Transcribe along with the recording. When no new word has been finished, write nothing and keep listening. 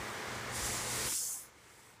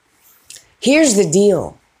Here's the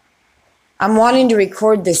deal. I'm wanting to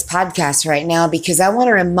record this podcast right now because I want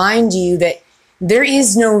to remind you that there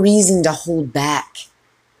is no reason to hold back.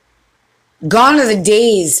 Gone are the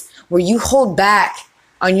days where you hold back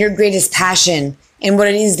on your greatest passion and what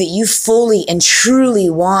it is that you fully and truly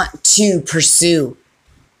want to pursue.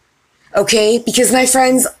 Okay? Because my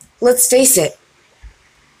friends, let's face it.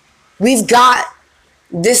 We've got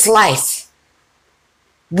this life.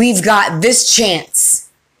 We've got this chance.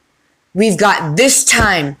 We've got this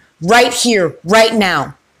time right here, right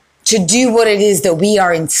now, to do what it is that we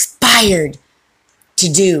are inspired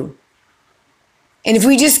to do. And if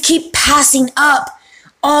we just keep passing up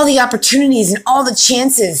all the opportunities and all the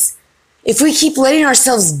chances, if we keep letting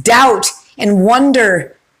ourselves doubt and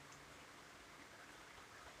wonder,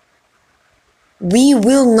 we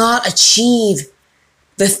will not achieve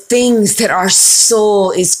the things that our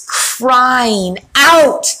soul is crying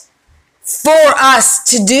out for us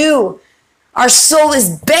to do. Our soul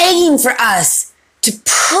is begging for us to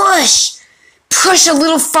push a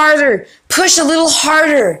little farther, push a little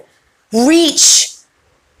harder, reach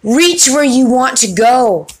where you want to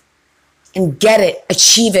go and get it,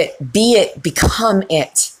 achieve it, be it, become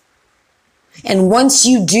it. And once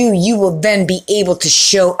you do, you will then be able to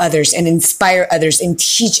show others and inspire others and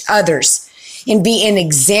teach others and be an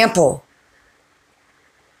example.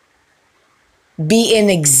 Be an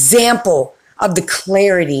example of the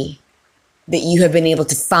clarity that you have been able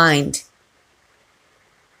to find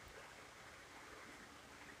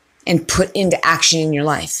and put into action in your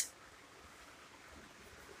life.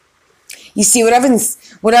 You see, what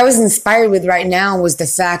I was inspired with right now was the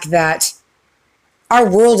fact that our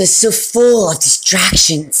world is so full of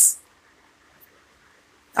distractions.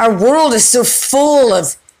 Our world is so full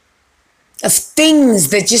of things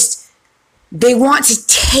that just, they want to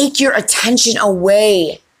take your attention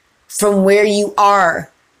away from where you are.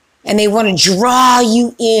 And they want to draw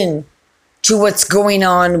you in to what's going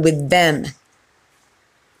on with them.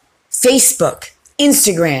 Facebook,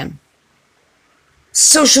 Instagram,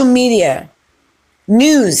 social media,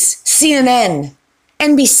 news, CNN,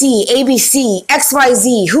 NBC, ABC,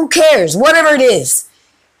 XYZ, who cares? Whatever it is.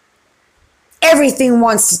 Everything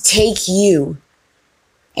wants to take you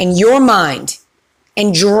and your mind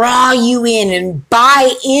and draw you in and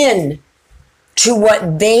buy in to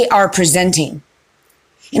what they are presenting.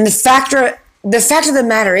 And the fact of the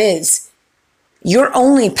matter is, your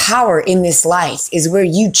only power in this life is where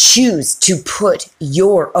you choose to put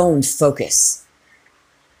your own focus.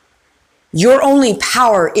 Your only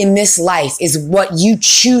power in this life is what you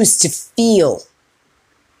choose to feel.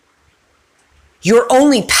 Your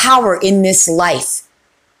only power in this life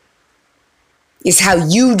is how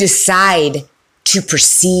you decide to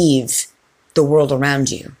perceive the world around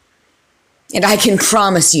you. And I can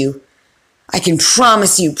promise you that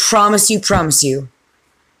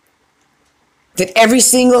every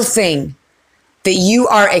single thing that you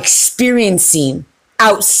are experiencing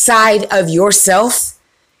outside of yourself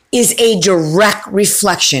is a direct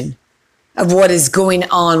reflection of what is going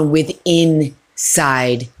on within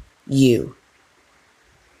inside you.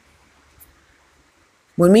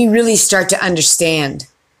 When we really start to understand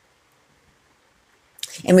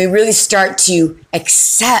and we really start to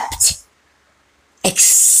accept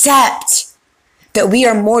that we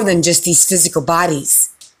are more than just these physical bodies,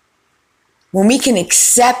 when we can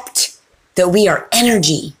accept that we are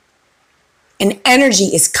energy, and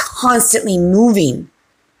energy is constantly moving,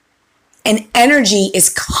 and energy is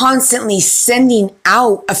constantly sending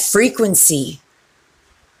out a frequency.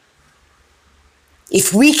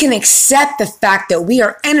 If we can accept the fact that we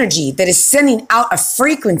are energy that is sending out a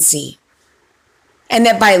frequency, and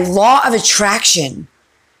that by law of attraction,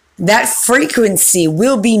 that frequency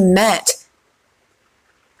will be met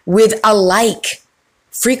with alike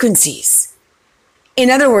frequencies. In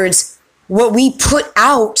other words, what we put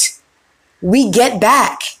out, we get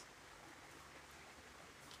back.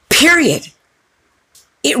 Period.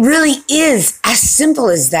 It really is as simple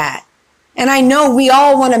as that. And I know we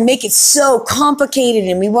all want to make it so complicated,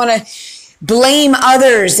 and we want to blame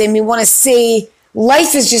others, and we want to say,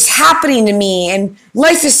 life is just happening to me, and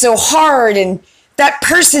life is so hard, and that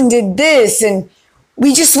person did this, and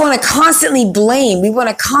we just want to constantly blame. We want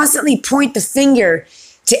to constantly point the finger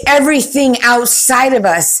to everything outside of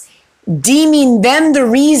us, deeming them the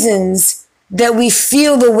reasons that we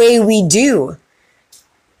feel the way we do.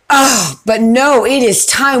 Oh, but no, it is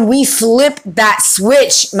time we flip that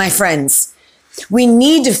switch, my friends. We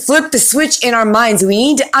need to flip the switch in our minds. We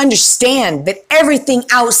need to understand that everything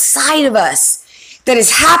outside of us that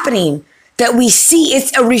is happening, that we see,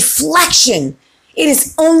 it's a reflection. It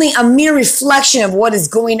is only a mere reflection of what is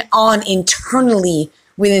going on internally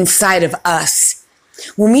within inside of us.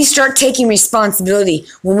 When we start taking responsibility,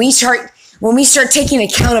 when we start taking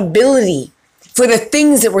accountability for the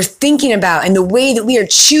things that we're thinking about and the way that we are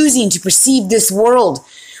choosing to perceive this world,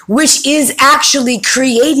 which is actually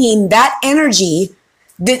creating that energy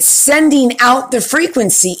that's sending out the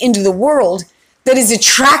frequency into the world that is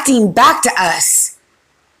attracting back to us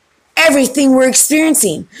everything we're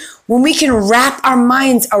experiencing. When we can wrap our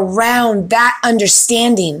minds around that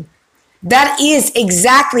understanding, that is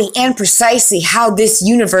exactly and precisely how this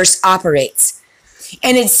universe operates.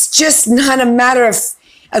 And it's just not a matter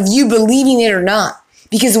of you believing it or not.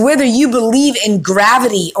 Because whether you believe in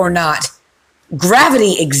gravity or not,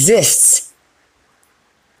 gravity exists.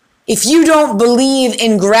 If you don't believe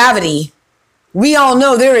in gravity, we all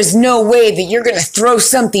know there is no way that you're going to throw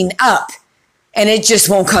something up and it just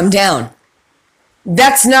won't come down.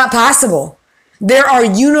 That's not possible. There are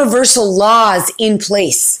universal laws in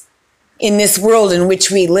place in this world in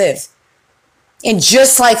which we live. And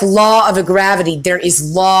just like law of gravity, there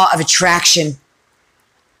is law of attraction.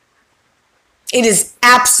 It is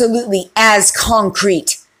absolutely as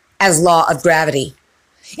concrete as law of gravity.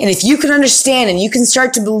 And if you can understand and you can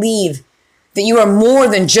start to believe that you are more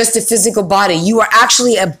than just a physical body, you are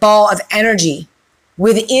actually a ball of energy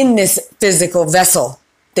within this physical vessel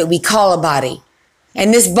that we call a body.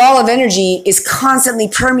 And this ball of energy is constantly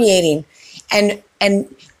permeating and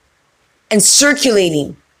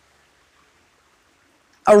circulating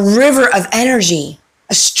a river of energy,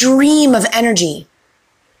 a stream of energy.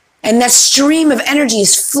 And that stream of energy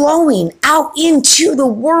is flowing out into the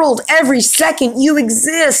world every second you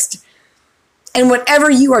exist. And whatever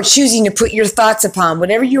you are choosing to put your thoughts upon,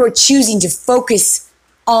 whatever you are choosing to focus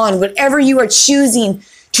on, whatever you are choosing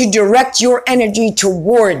to direct your energy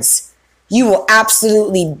towards, you will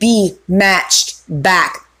absolutely be matched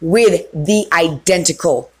back with the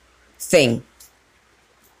identical thing.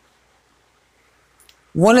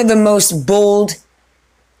 One of the most bold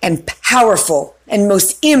and powerful and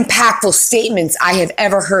most impactful statements I have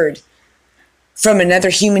ever heard from another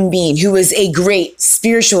human being who was a great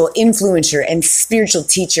spiritual influencer and spiritual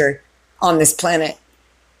teacher on this planet.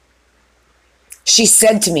 She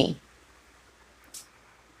said to me,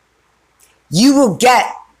 "You will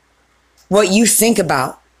get what you think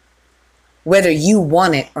about, whether you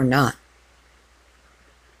want it or not."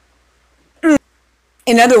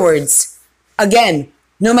 In other words, again,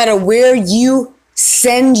 no matter where you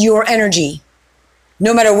send your energy,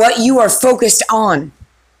 no matter what you are focused on,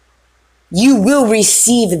 you will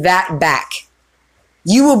receive that back.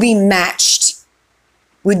 You will be matched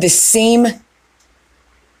with the same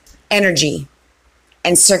energy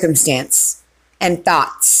and circumstance and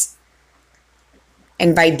thoughts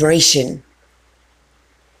and vibration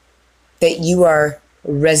that you are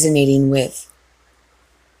resonating with.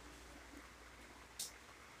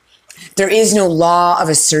 There is no law of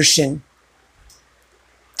assertion.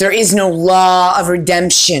 There is no law of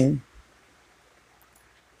redemption.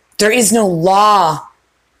 There is no law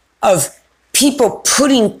of people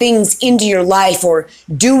putting things into your life or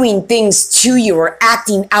doing things to you or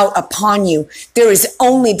acting out upon you. There is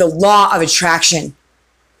only the law of attraction.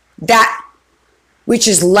 That which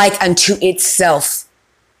is like unto itself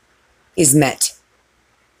is met.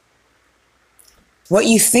 What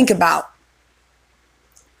you think about,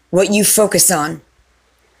 what you focus on,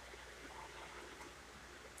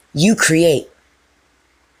 you create.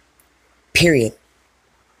 Period.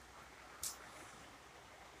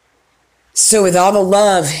 So with all the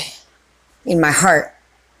love in my heart,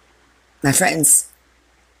 my friends,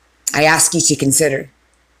 I ask you to consider,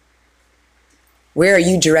 where are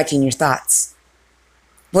you directing your thoughts?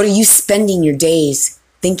 What are you spending your days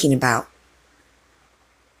thinking about?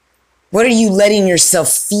 What are you letting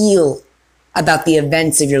yourself feel about the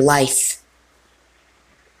events of your life?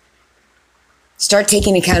 Start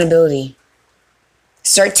taking accountability.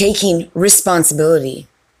 Start taking responsibility.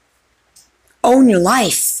 Own your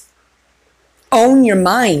life. Own your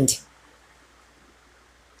mind.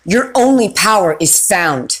 Your only power is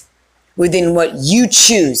found within what you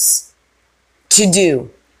choose to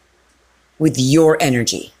do with your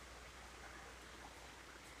energy.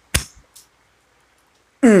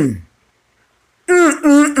 You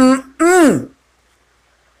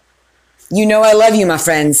know I love you, my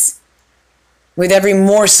friends, with every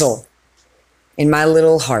morsel in my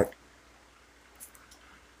little heart.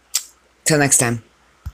 Till next time.